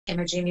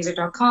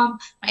EmmaGMusic.com,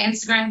 my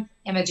Instagram,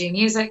 Emma G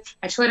Music,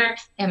 my Twitter,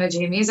 Emma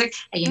G Music.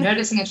 Are you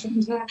noticing a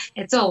trend here?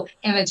 It's all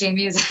Emma G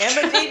Music.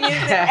 Emma G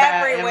Music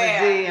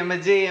everywhere. Emma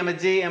G, Emma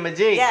G, Emma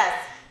G. Yes.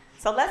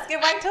 So let's get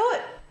right to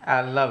it.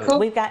 I love it. Cool.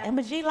 We've got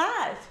Emma G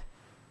live.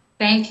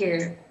 Thank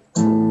you.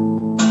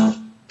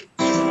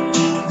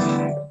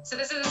 So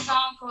this is a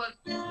song called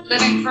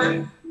Living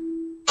Proof.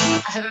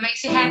 I hope it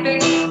makes you happy.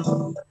 I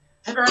hope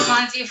it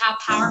reminds you how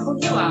powerful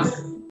you are.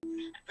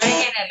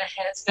 Breaking in the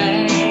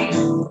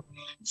headspace.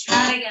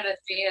 Trying to get the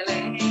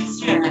feeling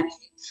straight.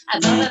 I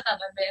know that I'm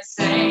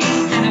missing,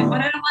 and I'm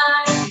wondering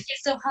why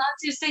it's so hard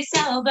to stay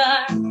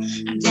sober.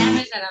 I'm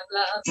damaged and I'm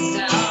lost,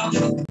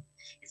 so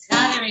it's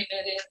hard to remove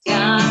this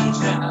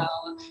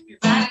control. You're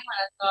writing what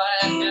I thought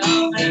I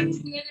know, but I'm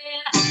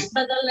feeling,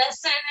 but the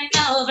lesson ain't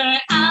over.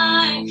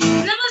 I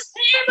never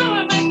see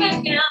where my back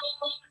down.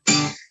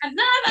 I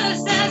never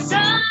said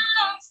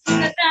songs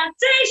that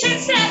foundation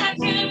said I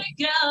couldn't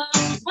go.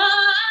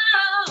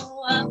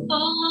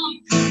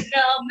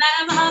 No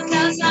matter how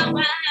close my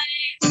way,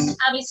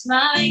 I'll be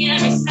smiling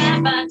every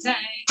step I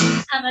take.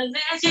 I'm a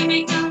legend,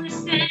 make no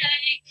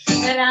mistake,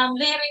 that I'm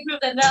living through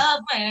the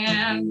love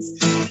wins.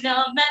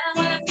 No matter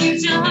what the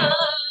future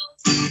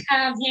holds,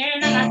 I'm here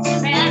and I'm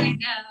not letting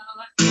go.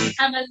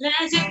 I'm a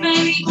legend,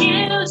 baby,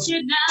 you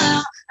should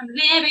know. I'm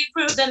living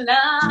through the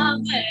love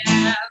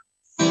wins.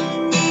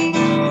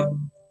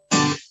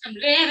 I'm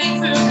living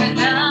through the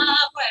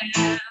love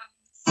wins.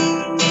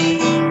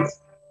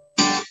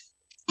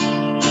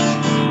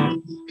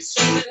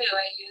 Straight to who I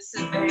used to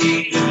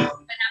be, but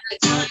I'm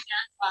like going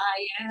on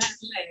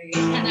quietly.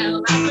 And now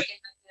I'm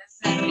bringing my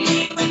destiny.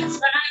 When it's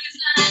bright as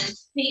light,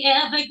 the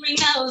evergreen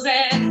knows it.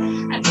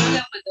 I put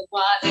up with the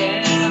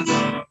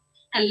water,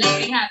 I left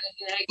behind the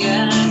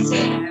negative. I'm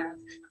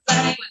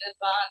fighting with the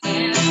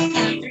bondage, and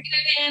I'm drinking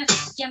it in.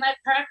 Yeah, my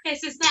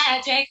purpose is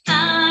magic.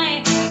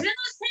 I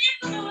lose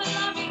people who will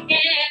love me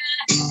again.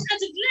 I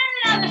just let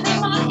it out of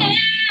my hand.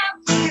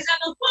 Cause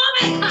I'm a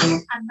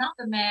woman, I'm not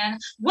the man.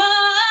 Whoa,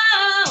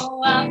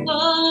 whoa,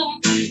 whoa.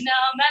 No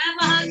matter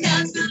what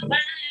comes my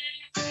way,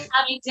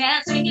 I'll be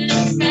dancing in the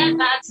step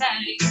I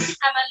take.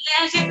 I'm a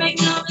legend, make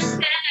no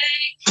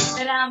mistake,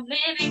 that I'm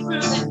living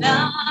through the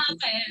love.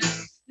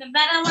 No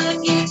matter what the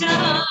future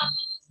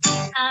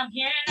holds, I'm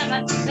here and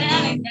I'm not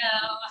letting go.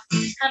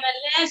 I'm a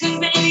legend,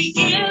 baby,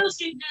 you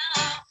should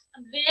know.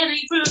 I'm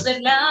living through the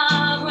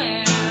love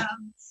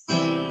winds.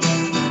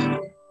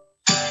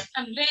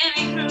 I'm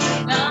living through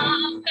the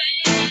love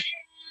winds.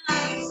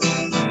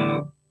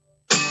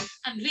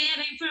 I'm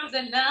living through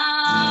the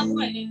love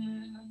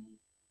winds.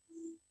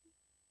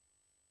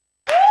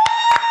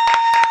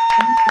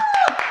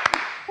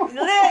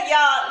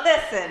 Y'all,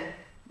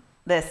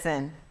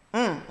 listen.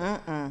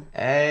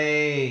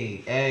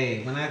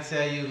 Hey, when I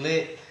tell you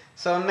lit.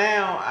 So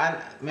now,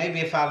 maybe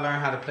if I learn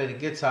how to play the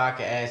guitar, I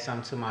can add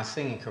something to my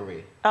singing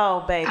career.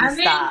 Oh, baby,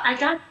 stop. I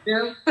got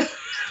you.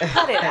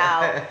 Cut it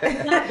out.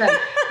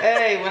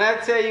 Hey, when I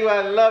tell you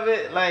I love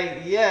it,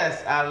 like,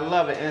 yes, I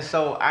love it. And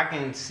so I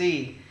can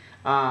see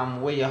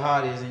where your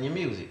heart is in your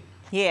music.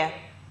 Yeah,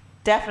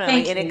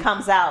 definitely. And it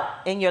comes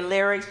out in your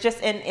lyrics,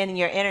 just in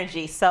your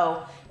energy.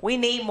 So we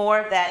need more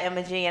of that,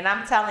 Emma G. And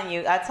I'm telling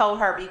you, I told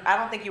her, I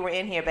don't think you were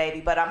in here,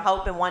 baby, but I'm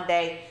hoping one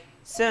day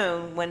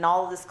soon, when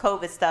all of this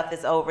COVID stuff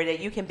is over, that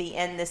you can be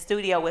in the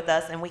studio with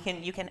us and we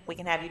can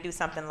have you do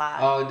something live.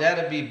 Oh,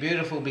 that'd be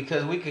beautiful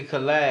because we could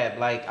collab.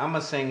 Like, I'm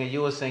a singer,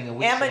 you a singer,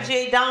 we Emma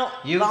sing. G, don't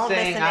sing,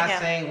 listen to I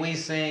him. sing, we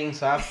sing.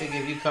 So I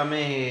figure if you come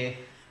in here,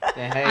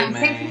 then hey, I'm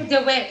man. thinking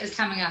the duet is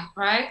coming up,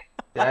 right?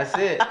 That's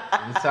it.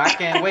 And so I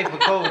can't wait for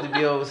COVID to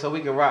be over so we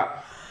can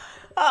rock.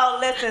 Oh,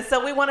 listen, so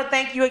we want to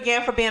thank you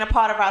again for being a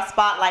part of our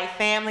Spotlight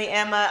family,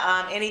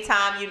 Emma.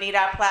 Anytime you need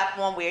our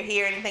platform, we're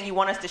here. Anything you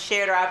want us to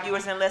share to our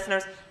viewers and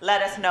listeners,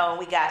 let us know, and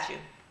we got you.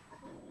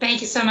 Thank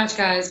you so much,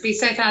 guys. Be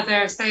safe out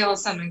there, stay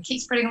awesome, and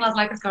keep spreading love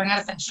like it's going out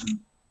of fashion.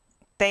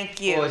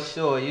 Thank you. For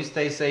sure. You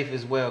stay safe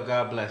as well.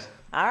 God bless.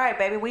 All right,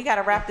 baby, we got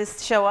to wrap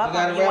this show up. We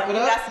gotta wrap it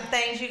up. You got some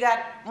things you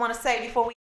want to say before we